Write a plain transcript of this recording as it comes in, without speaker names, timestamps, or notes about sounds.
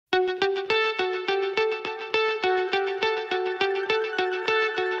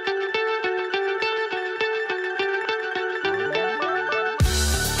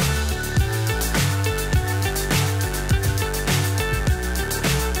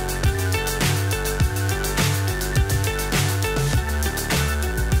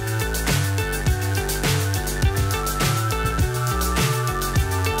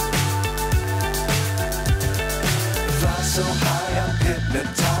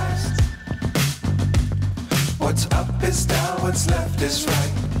is down, what's left is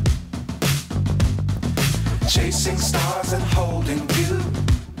right. Chasing stars and holding you.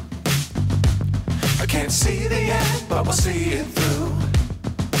 I can't see the end, but we'll see it through.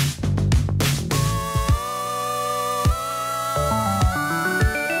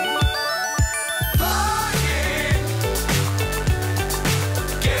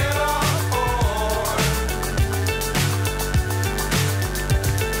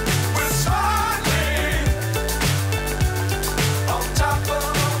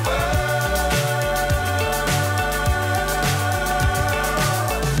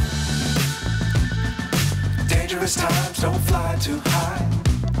 Dangerous times, don't fly too high.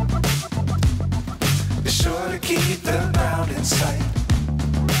 Be sure to keep the ground in sight.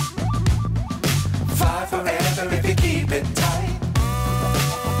 Fly forever if you keep it tight.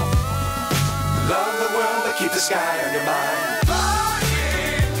 Love the world, but keep the sky on your mind.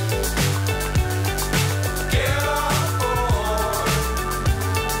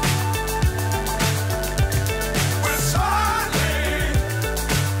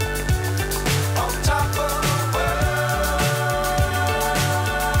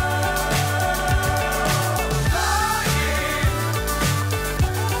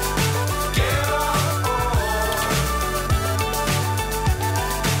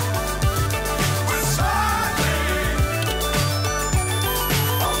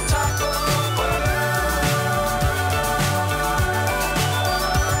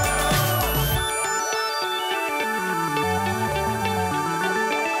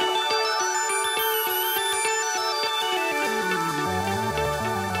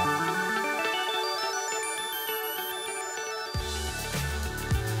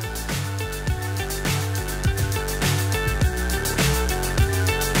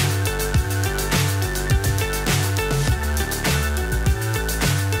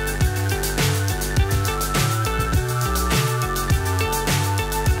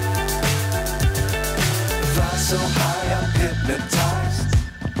 So high, I'm hypnotized.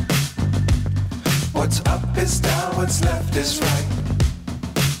 What's up is down, what's left is right.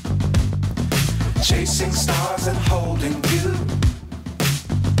 Chasing stars and holding you.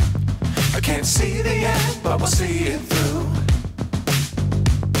 I can't see the end, but we'll see it through.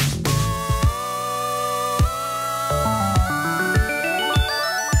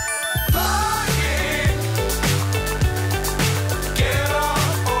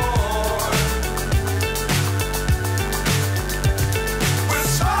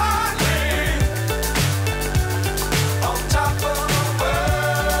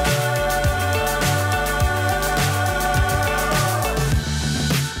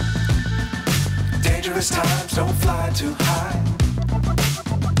 Dangerous times, don't fly too high.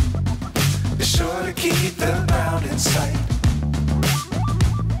 Be sure to keep the ground in sight.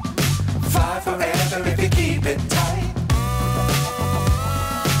 Fly forever if you keep it tight.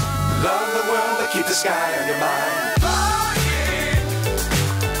 Love the world, but keep the sky on your mind.